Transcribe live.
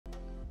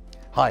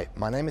Hi,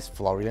 my name is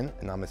Florian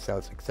and I'm a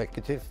sales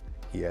executive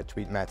here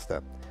at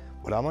Mazda.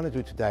 What I want to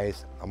do today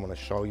is I want to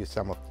show you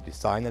some of the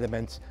design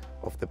elements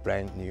of the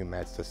brand new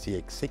Mazda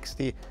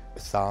CX-60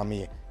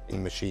 Asami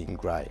in machine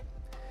grey.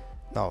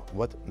 Now,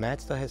 what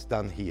Mazda has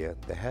done here,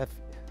 they have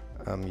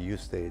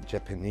used the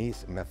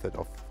Japanese method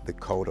of the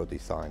Kodo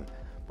design,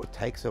 which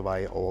takes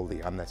away all the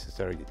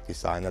unnecessary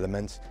design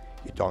elements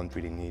you don't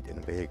really need in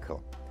a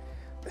vehicle.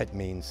 That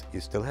means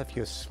you still have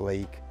your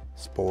sleek,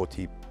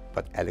 sporty,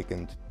 but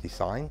elegant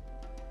design.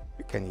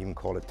 You can even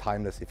call it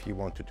timeless if you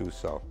want to do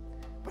so,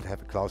 but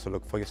have a closer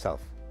look for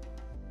yourself.